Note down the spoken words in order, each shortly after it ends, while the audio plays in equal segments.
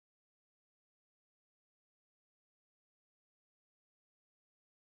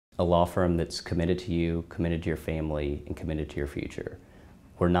a law firm that's committed to you, committed to your family, and committed to your future.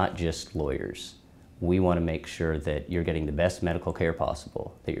 We're not just lawyers. We want to make sure that you're getting the best medical care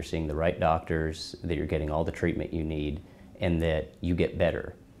possible, that you're seeing the right doctors, that you're getting all the treatment you need, and that you get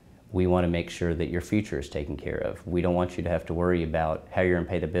better. We want to make sure that your future is taken care of. We don't want you to have to worry about how you're going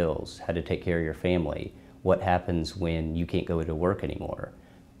to pay the bills, how to take care of your family, what happens when you can't go to work anymore.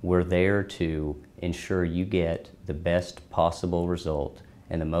 We're there to ensure you get the best possible result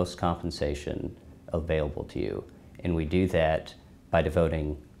and the most compensation available to you. And we do that by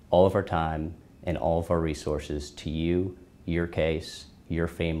devoting all of our time and all of our resources to you, your case, your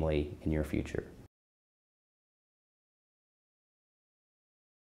family, and your future.